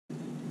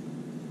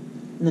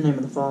In the name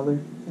of the Father,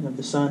 and of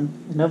the Son,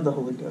 and of the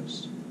Holy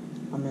Ghost.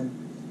 Amen.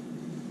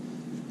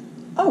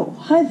 Oh,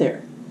 hi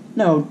there.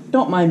 No,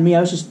 don't mind me.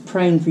 I was just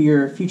praying for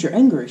your future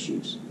anger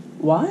issues.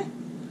 Why?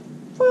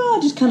 Well, I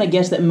just kind of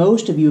guessed that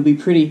most of you would be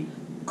pretty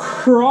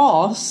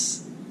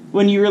cross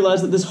when you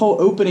realized that this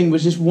whole opening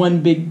was just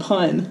one big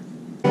pun.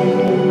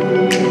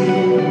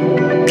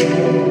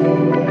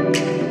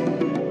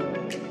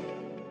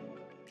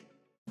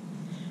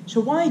 So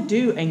why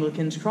do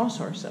Anglicans cross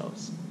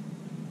ourselves?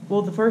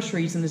 Well, the first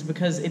reason is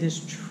because it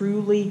is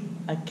truly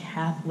a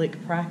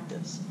Catholic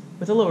practice,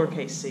 with a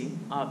lowercase c,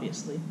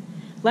 obviously.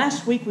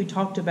 Last week we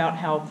talked about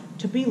how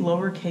to be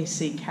lowercase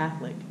c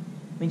Catholic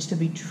means to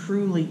be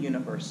truly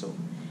universal,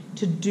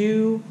 to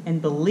do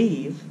and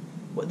believe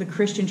what the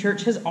Christian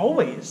Church has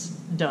always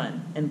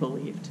done and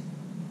believed.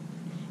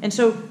 And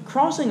so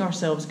crossing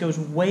ourselves goes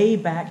way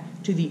back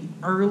to the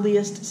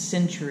earliest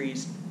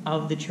centuries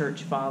of the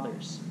Church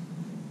Fathers.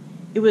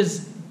 It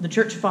was the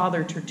Church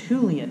Father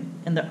Tertullian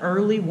in the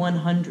early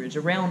 100s,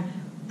 around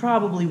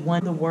probably one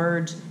of the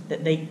words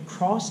that they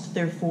crossed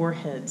their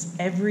foreheads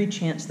every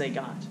chance they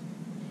got.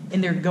 In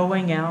their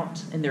going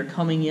out and their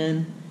coming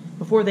in,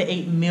 before they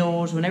ate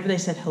meals, whenever they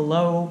said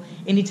hello,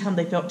 anytime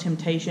they felt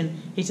temptation,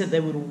 he said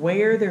they would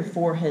wear their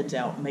foreheads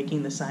out,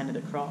 making the sign of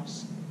the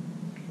cross.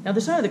 Now,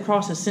 the sign of the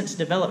cross has since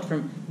developed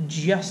from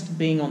just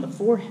being on the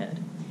forehead.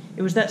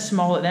 It was that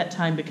small at that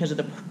time because of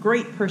the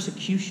great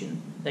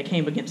persecution that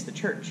came against the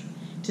church.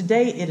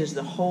 Today, it is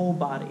the whole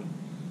body.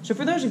 So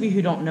for those of you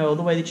who don't know,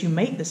 the way that you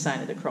make the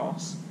sign of the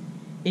cross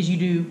is you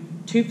do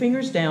 2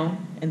 fingers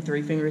down and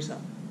 3 fingers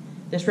up.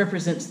 This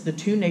represents the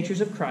 2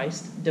 natures of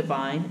Christ,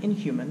 divine and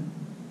human,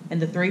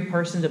 and the 3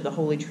 persons of the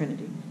Holy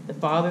Trinity, the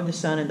Father, the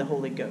Son, and the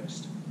Holy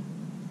Ghost.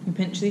 You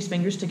pinch these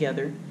fingers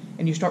together,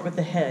 and you start with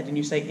the head, and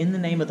you say, in the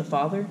name of the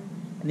Father,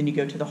 and then you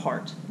go to the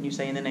heart, and you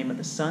say, in the name of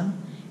the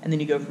Son, and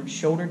then you go from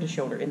shoulder to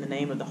shoulder, in the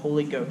name of the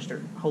Holy Ghost,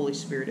 or Holy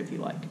Spirit, if you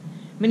like.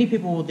 Many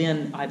people will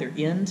then either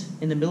end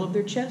in the middle of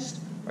their chest,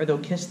 or they'll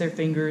kiss their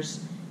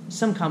fingers,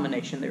 some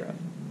combination thereof.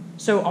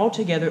 So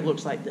altogether it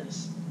looks like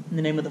this. In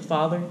the name of the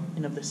Father,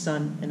 and of the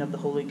Son, and of the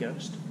Holy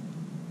Ghost.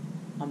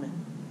 Amen.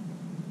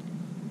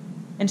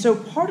 And so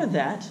part of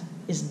that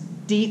is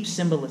deep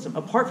symbolism.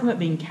 Apart from it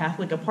being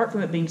Catholic, apart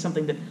from it being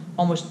something that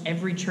almost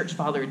every church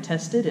father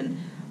attested and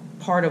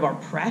part of our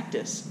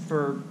practice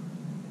for,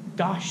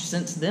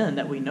 since then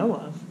that we know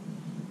of,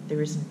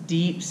 there is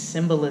deep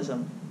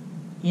symbolism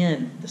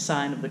in the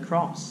sign of the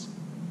cross.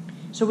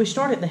 So we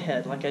start at the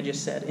head, like I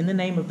just said, in the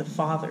name of the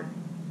Father.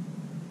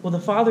 Well, the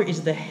Father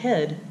is the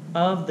head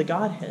of the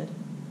Godhead.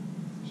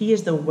 He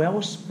is the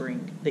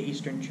wellspring, the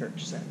Eastern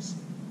Church says.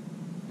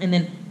 And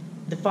then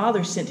the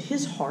Father sent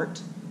his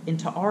heart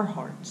into our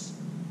hearts,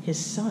 his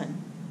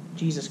Son,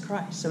 Jesus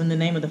Christ. So in the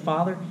name of the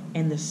Father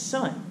and the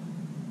Son,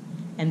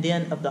 and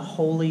then of the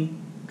Holy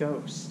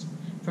Ghost,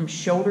 from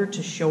shoulder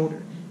to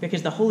shoulder,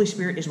 because the Holy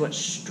Spirit is what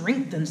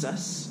strengthens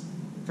us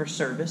for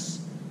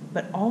service,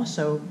 but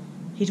also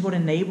he's what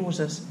enables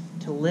us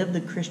to live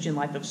the Christian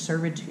life of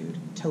servitude,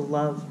 to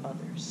love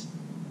others.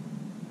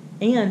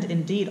 And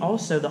indeed,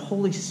 also, the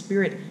Holy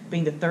Spirit,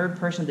 being the 3rd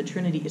person of the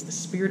Trinity, is the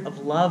spirit of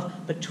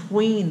love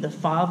between the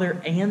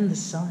Father and the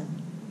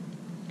Son.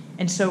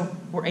 And so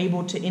we're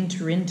able to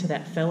enter into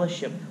that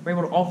fellowship. We're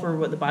able to offer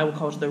what the Bible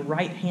calls the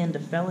right hand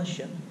of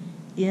fellowship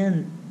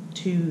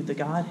into the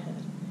Godhead.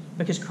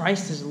 Because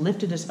Christ has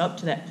lifted us up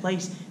to that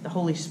place, the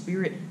Holy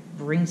Spirit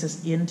brings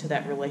us into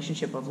that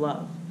relationship of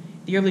love.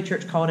 The early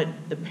church called it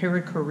the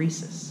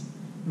perichoresis,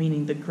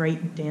 meaning the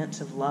great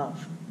dance of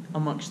love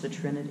amongst the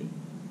Trinity.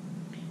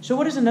 So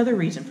what is another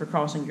reason for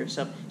crossing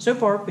yourself? So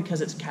far,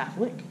 because it's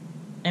Catholic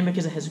and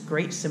because it has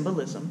great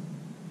symbolism.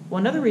 Well,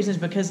 another reason is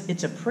because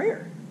it's a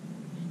prayer.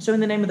 So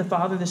in the name of the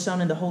Father, the Son,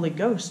 and the Holy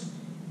Ghost,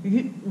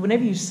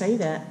 whenever you say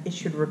that, it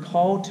should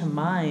recall to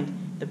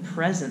mind the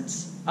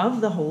presence of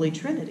the Holy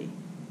Trinity.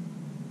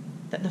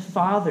 That the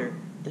Father,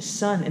 the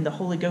Son, and the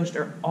Holy Ghost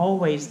are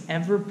always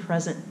ever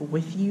present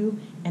with you,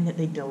 and that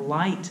they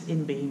delight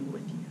in being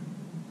with you.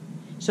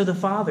 So the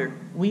Father,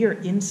 we are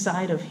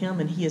inside of him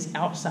and he is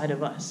outside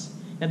of us.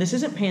 Now this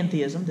isn't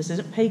pantheism, this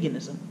isn't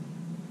paganism,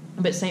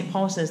 but St.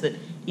 Paul says that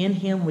in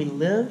him we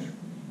live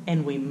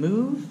and we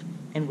move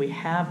and we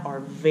have our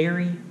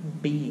very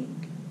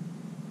being.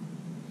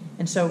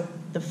 And so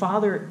the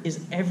Father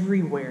is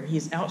everywhere. He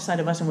is outside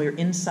of us and we are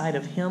inside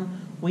of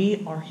him.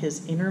 We are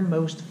his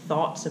innermost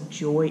thoughts of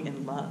joy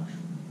and love.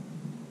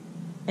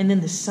 And then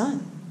the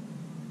Son.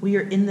 We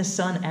are in the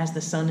Son as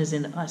the Son is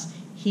in us.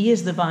 He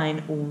is the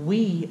vine.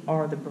 We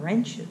are the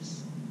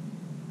branches.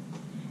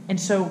 And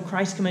so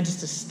Christ commands us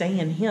to stay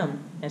in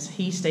him as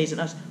he stays in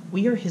us.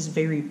 We are his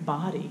very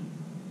body.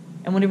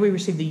 And whenever we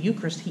receive the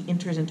Eucharist, he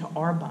enters into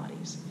our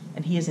bodies.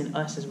 And he is in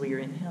us as we are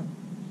in him.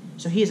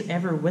 So he is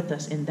ever with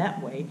us in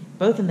that way,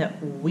 both in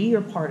that we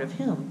are part of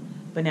him,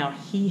 but now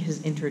he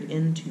has entered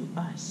into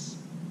us.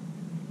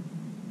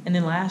 And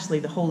then lastly,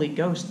 the Holy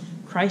Ghost.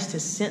 Christ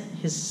has sent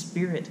his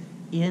Spirit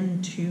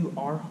into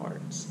our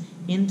hearts,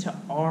 into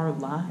our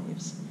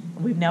lives,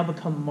 And we've now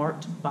become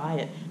marked by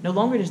it. No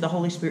longer does the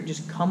Holy Spirit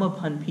just come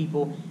upon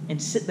people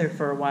and sit there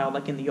for a while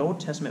like in the Old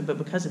Testament, but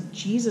because of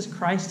Jesus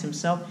Christ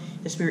himself,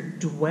 the Spirit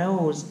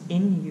dwells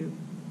in you.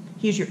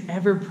 He is your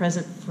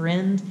ever-present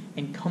friend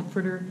and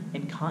comforter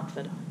and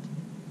confidant.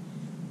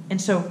 And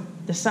so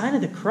the sign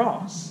of the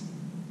cross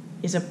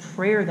is a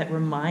prayer that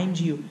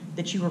reminds you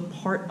that you are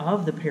part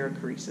of the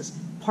perichoresis,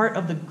 part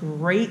of the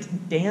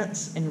great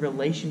dance and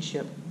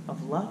relationship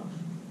of love.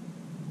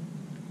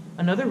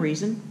 Another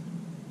reason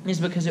is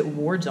because it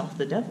wards off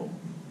the devil.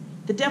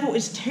 The devil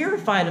is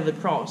terrified of the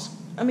cross.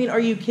 I mean, are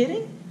you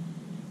kidding?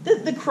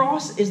 The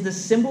cross is the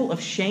symbol of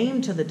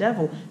shame to the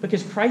devil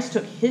because Christ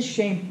took his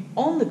shame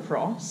on the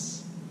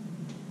cross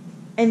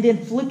and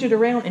then flipped it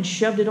around and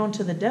shoved it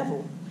onto the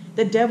devil.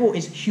 The devil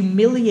is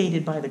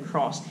humiliated by the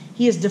cross.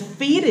 He is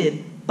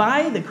defeated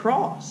by the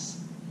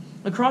cross.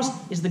 The cross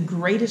is the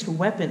greatest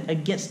weapon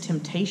against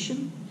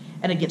temptation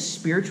and against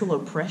spiritual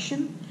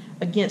oppression,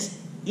 against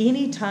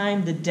any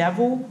time the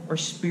devil or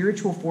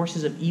spiritual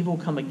forces of evil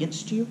come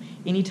against you,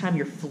 anytime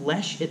your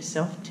flesh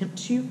itself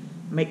tempts you,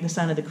 make the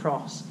sign of the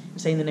cross and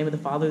say in the name of the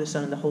Father, the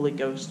Son, and the Holy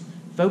Ghost.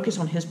 Focus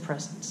on his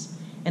presence.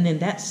 And then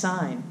that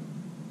sign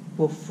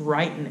will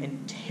frighten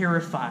and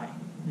terrify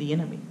the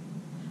enemy.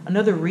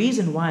 Another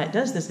reason why it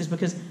does this is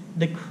because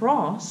the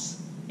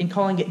cross, in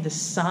calling it the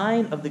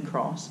sign of the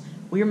cross,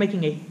 we are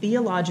making a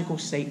theological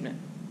statement.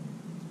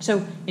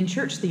 So in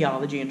church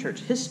theology and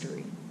church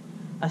history,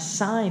 a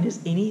sign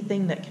is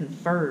anything that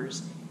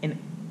confers an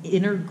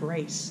inner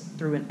grace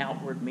through an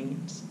outward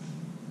means.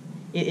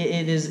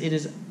 It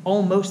is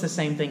almost the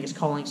same thing as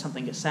calling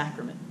something a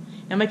sacrament.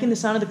 Now, making the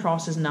sign of the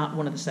cross is not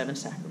one of the 7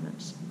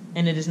 sacraments,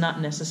 and it is not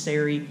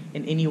necessary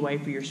in any way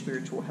for your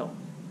spiritual health.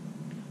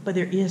 But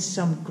there is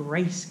some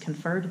grace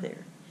conferred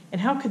there.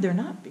 And how could there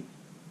not be?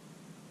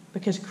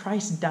 Because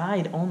Christ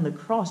died on the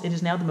cross. It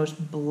is now the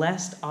most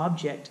blessed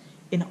object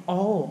in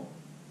all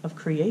of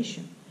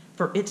creation.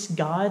 For its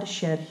God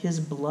shed his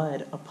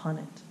blood upon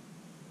it.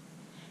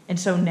 And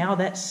so now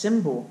that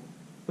symbol,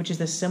 which is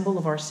the symbol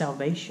of our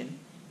salvation,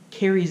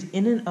 carries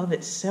in and of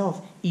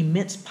itself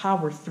immense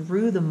power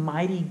through the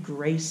mighty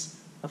grace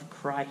of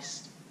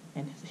Christ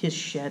and his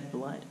shed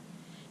blood.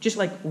 Just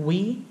like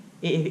we,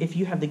 if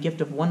you have the gift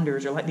of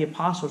wonders, or like the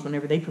apostles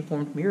whenever they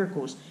performed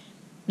miracles,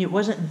 it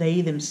wasn't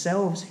they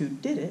themselves who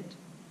did it.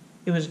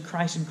 It was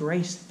Christ's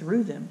grace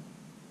through them.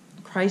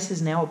 Christ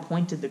has now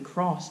appointed the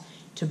cross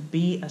to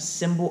be a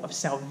symbol of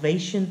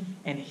salvation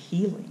and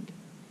healing.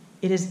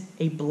 It is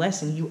a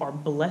blessing. You are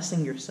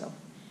blessing yourself.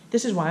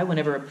 This is why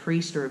whenever a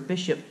priest or a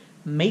bishop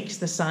makes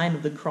the sign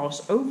of the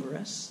cross over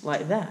us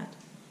like that,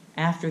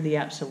 after the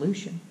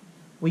absolution,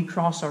 we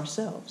cross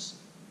ourselves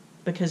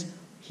because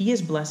he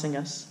is blessing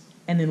us,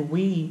 and then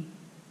we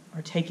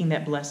are taking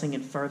that blessing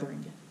and furthering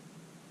it.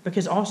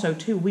 Because also,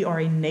 too, we are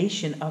a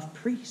nation of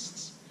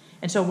priests.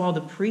 And so while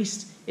the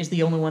priest is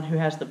the only one who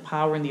has the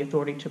power and the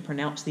authority to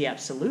pronounce the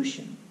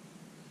absolution,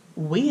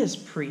 we as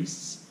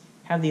priests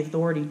have the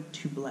authority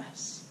to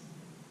bless,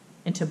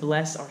 and to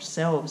bless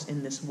ourselves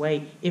in this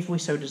way if we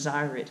so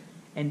desire it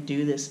and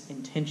do this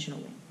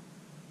intentionally.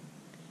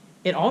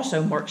 It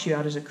also marks you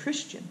out as a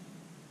Christian.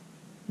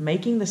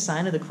 Making the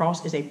sign of the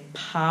cross is a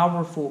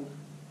powerful,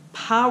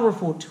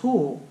 powerful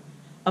tool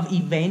of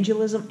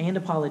evangelism and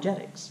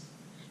apologetics.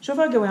 So if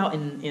I go out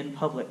in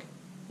public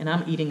and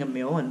I'm eating a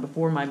meal, and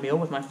before my meal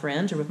with my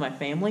friends or with my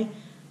family,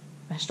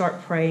 I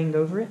start praying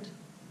over it,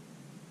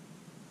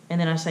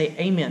 and then I say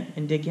amen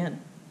and dig in.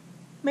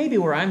 Maybe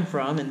where I'm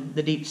from, in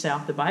the deep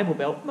south, the Bible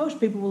Belt, most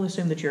people will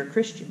assume that you're a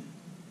Christian.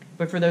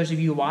 But for those of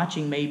you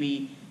watching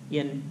maybe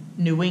in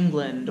New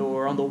England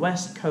or on the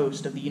west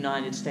coast of the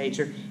United States,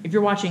 or if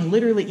you're watching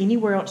literally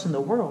anywhere else in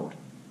the world,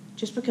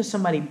 just because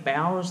somebody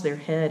bows their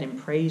head in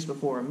praise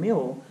before a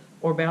meal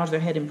or bows their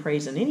head in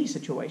praise in any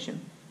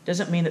situation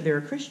doesn't mean that they're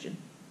a Christian.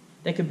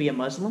 They could be a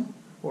Muslim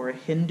or a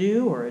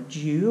Hindu or a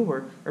Jew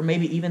or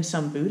maybe even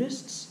some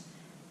Buddhists.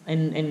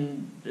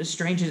 And as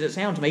strange as it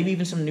sounds, maybe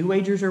even some New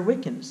Agers or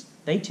Wiccans.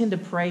 They tend to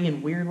pray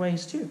in weird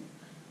ways too.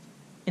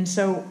 And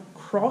so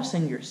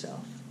crossing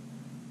yourself,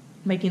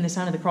 making the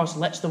sign of the cross,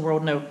 lets the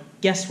world know,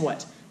 guess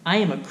what? I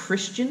am a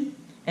Christian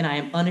and I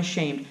am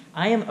unashamed.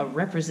 I am a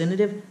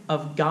representative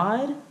of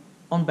God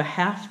on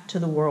behalf to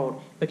the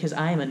world because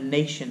I am a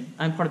nation.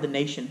 I'm part of the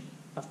nation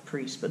of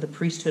priests, but the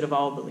priesthood of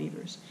all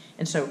believers.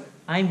 And so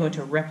I'm going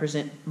to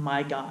represent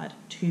my God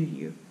to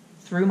you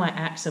through my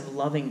acts of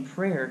loving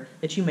prayer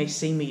that you may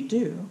see me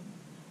do.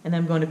 And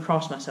then I'm going to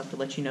cross myself to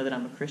let you know that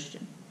I'm a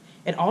Christian.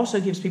 It also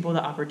gives people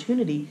the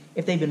opportunity,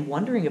 if they've been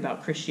wondering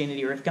about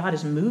Christianity or if God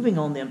is moving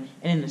on them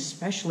in an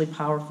especially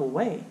powerful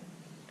way,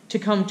 to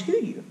come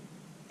to you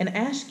and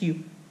ask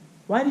you,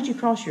 why did you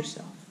cross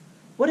yourself?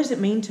 What does it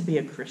mean to be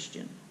a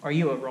Christian? Are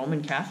you a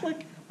Roman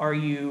Catholic? Are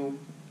you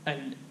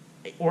an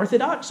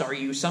Orthodox? Are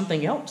you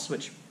something else?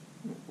 Which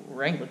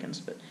we're Anglicans,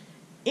 but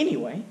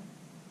anyway,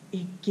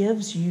 it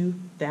gives you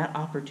that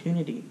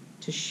opportunity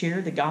to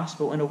share the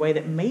gospel in a way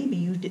that maybe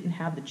you didn't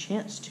have the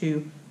chance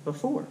to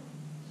before.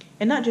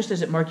 And not just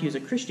does it mark you as a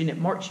Christian, it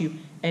marks you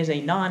as a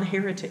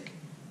non-heretic.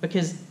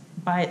 Because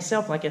by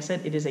itself, like I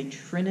said, it is a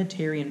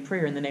Trinitarian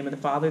prayer in the name of the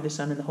Father, the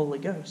Son, and the Holy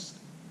Ghost.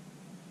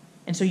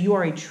 And so you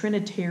are a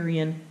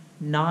Trinitarian,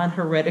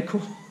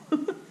 non-heretical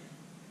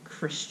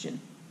Christian.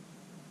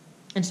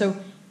 And so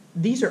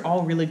these are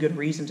all really good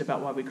reasons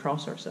about why we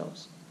cross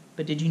ourselves.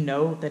 But did you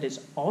know that it's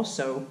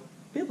also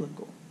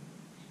biblical?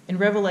 In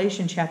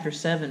Revelation chapter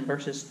 7,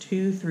 verses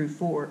 2 through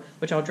 4,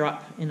 which I'll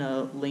drop in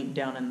a link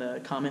down in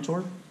the comments,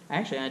 or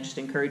actually I just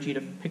encourage you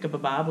to pick up a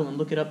Bible and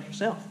look it up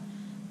yourself.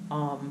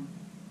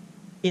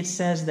 It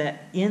says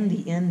that in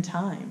the end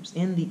times,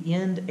 in the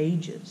end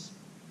ages,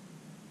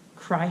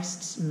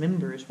 Christ's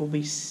members will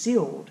be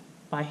sealed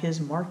by his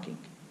marking.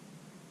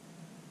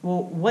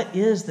 Well, what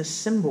is the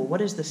symbol? What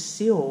is the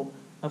seal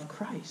of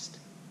Christ?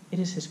 It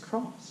is his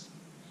cross.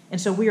 And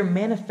so we are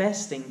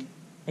manifesting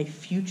a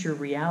future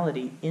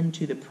reality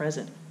into the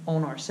present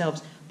on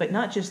ourselves. But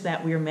not just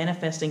that, we are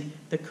manifesting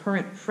the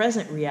current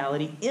present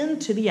reality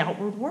into the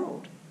outward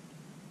world.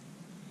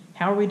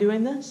 How are we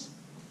doing this?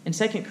 In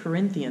 2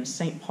 Corinthians,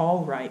 St.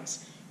 Paul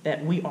writes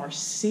that we are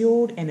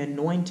sealed and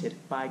anointed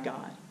by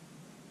God.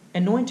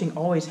 Anointing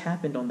always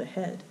happened on the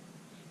head.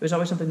 It was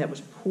always something that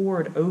was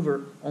poured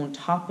over on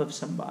top of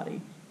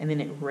somebody, and then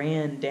it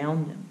ran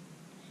down them.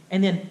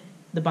 And then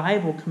the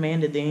Bible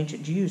commanded the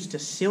ancient Jews to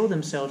seal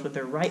themselves with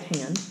their right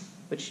hand,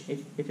 which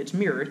if it's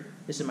mirrored,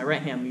 this is my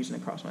right hand, I'm using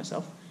it across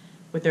myself,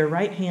 with their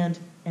right hand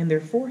and their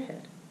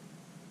forehead,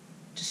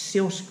 to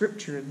seal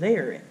Scripture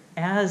there,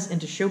 and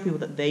to show people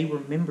that they were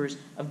members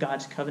of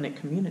God's covenant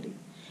community.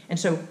 And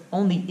so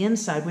on the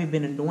inside, we've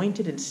been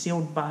anointed and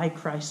sealed by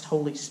Christ's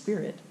Holy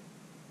Spirit.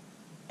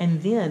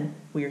 And then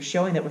we are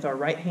showing that with our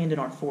right hand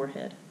and our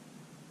forehead,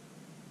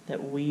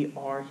 that we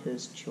are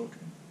his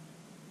children.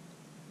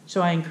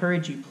 So I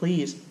encourage you,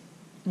 please,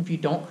 if you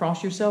don't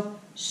cross yourself,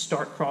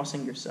 start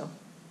crossing yourself.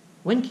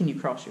 When can you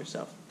cross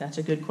yourself? That's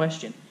a good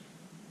question.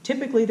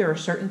 Typically, there are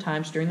certain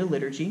times during the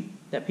liturgy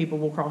that people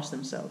will cross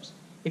themselves.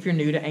 If you're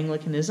new to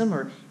Anglicanism,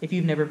 or if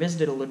you've never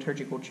visited a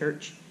liturgical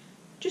church,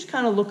 just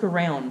kind of look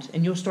around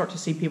and you'll start to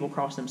see people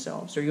cross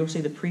themselves, or you'll see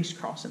the priest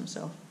cross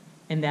himself,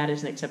 and that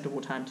is an acceptable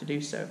time to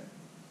do so.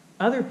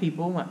 Other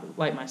people,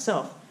 like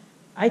myself,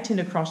 I tend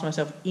to cross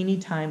myself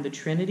anytime the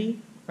Trinity,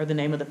 or the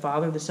name of the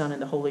Father, the Son,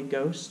 and the Holy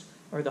Ghost,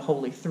 or the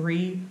Holy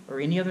Three, or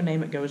any other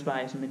name it goes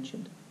by is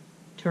mentioned,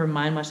 to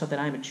remind myself that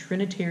I am a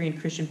Trinitarian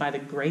Christian by the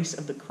grace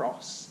of the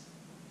cross.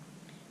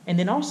 And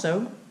then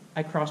also,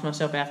 I cross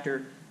myself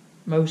after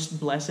most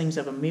blessings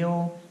of a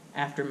meal,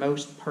 after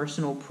most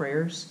personal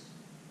prayers,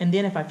 and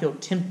then if I feel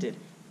tempted,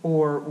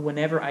 or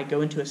whenever I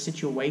go into a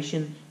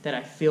situation that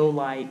I feel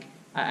like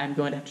I'm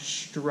going to have to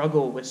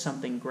struggle with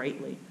something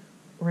greatly,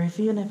 or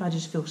even if I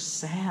just feel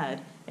sad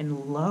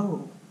and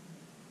low,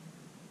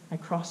 I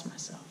cross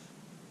myself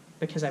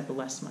because I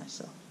bless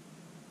myself,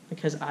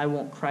 because I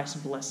want Christ's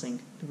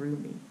blessing through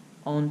me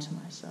onto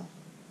myself,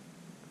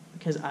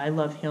 because I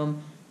love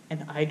him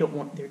and I don't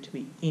want there to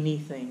be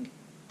anything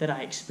that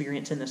I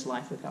experience in this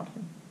life without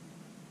him.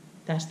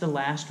 That's the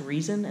last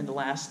reason and the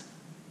last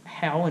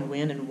how and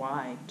when and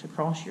why to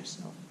cross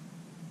yourself.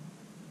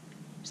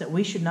 Is that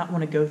we should not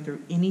want to go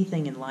through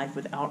anything in life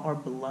without our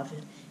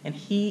beloved. And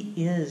he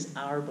is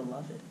our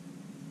beloved.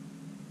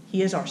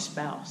 He is our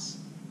spouse.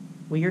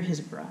 We are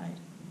his bride.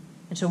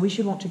 And so we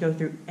should want to go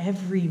through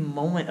every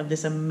moment of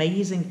this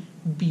amazing,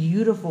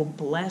 beautiful,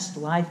 blessed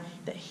life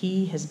that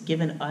he has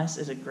given us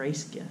as a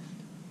grace gift,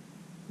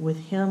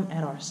 with him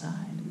at our side.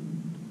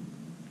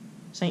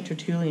 St.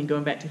 Tertullian,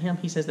 going back to him,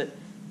 he says that,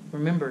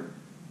 remember,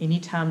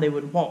 anytime they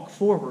would walk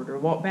forward or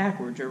walk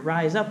backwards or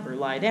rise up or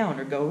lie down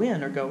or go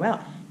in or go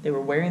out, they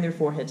were wearing their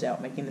foreheads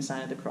out, making the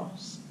sign of the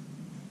cross.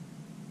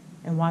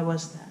 And why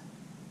was that?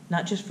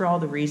 Not just for all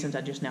the reasons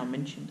I just now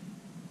mentioned,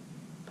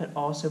 but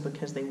also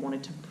because they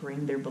wanted to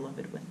bring their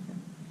beloved with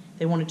them.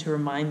 They wanted to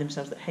remind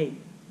themselves that, hey,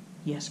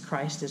 yes,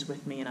 Christ is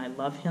with me and I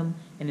love him,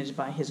 and it is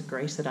by his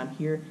grace that I'm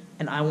here,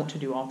 and I want to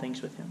do all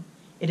things with him.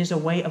 It is a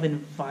way of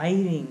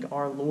inviting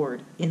our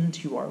Lord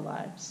into our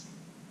lives,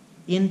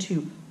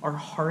 into our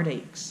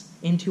heartaches,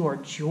 into our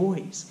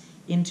joys,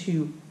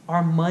 into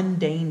our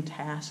mundane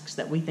tasks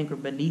that we think are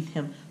beneath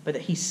him, but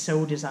that he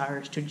so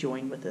desires to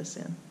join with us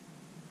in.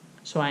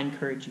 So I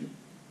encourage you,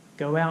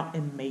 go out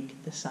and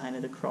make the sign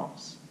of the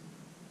cross.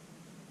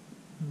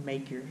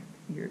 Make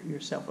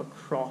yourself a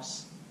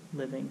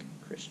cross-living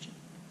Christian.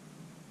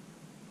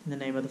 In the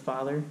name of the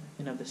Father,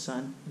 and of the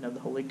Son, and of the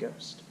Holy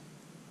Ghost.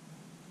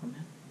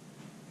 Amen.